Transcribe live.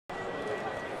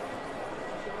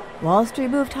Wall Street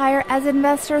moved higher as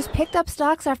investors picked up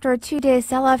stocks after a two-day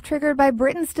sell-off triggered by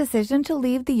Britain's decision to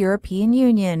leave the European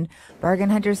Union.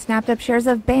 Bargain hunters snapped up shares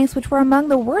of banks which were among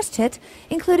the worst hit,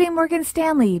 including Morgan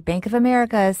Stanley, Bank of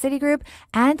America, Citigroup,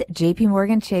 and JP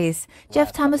Morgan Chase.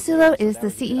 Jeff Tomasulo is the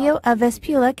CEO of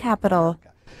Vespula Capital.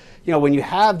 You know, when you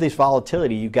have this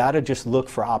volatility, you got to just look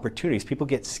for opportunities. People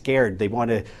get scared. They want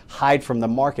to hide from the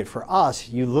market. For us,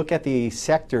 you look at the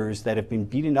sectors that have been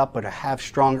beaten up but have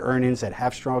strong earnings, that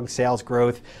have strong sales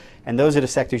growth, and those are the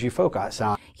sectors you focus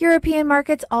on. European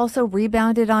markets also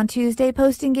rebounded on Tuesday,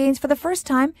 posting gains for the first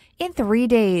time in 3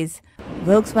 days.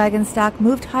 Volkswagen stock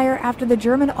moved higher after the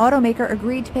German automaker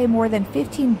agreed to pay more than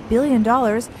 $15 billion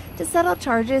to settle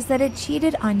charges that it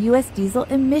cheated on U.S. diesel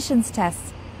emissions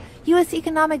tests. U.S.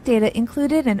 economic data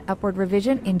included an upward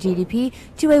revision in GDP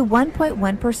to a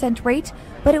 1.1% rate,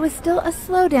 but it was still a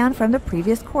slowdown from the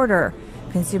previous quarter.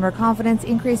 Consumer confidence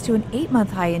increased to an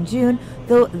 8-month high in June,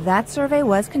 though that survey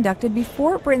was conducted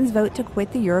before Britain's vote to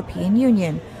quit the European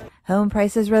Union. Home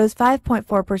prices rose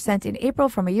 5.4% in April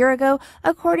from a year ago,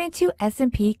 according to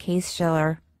S&P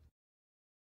Case-Shiller.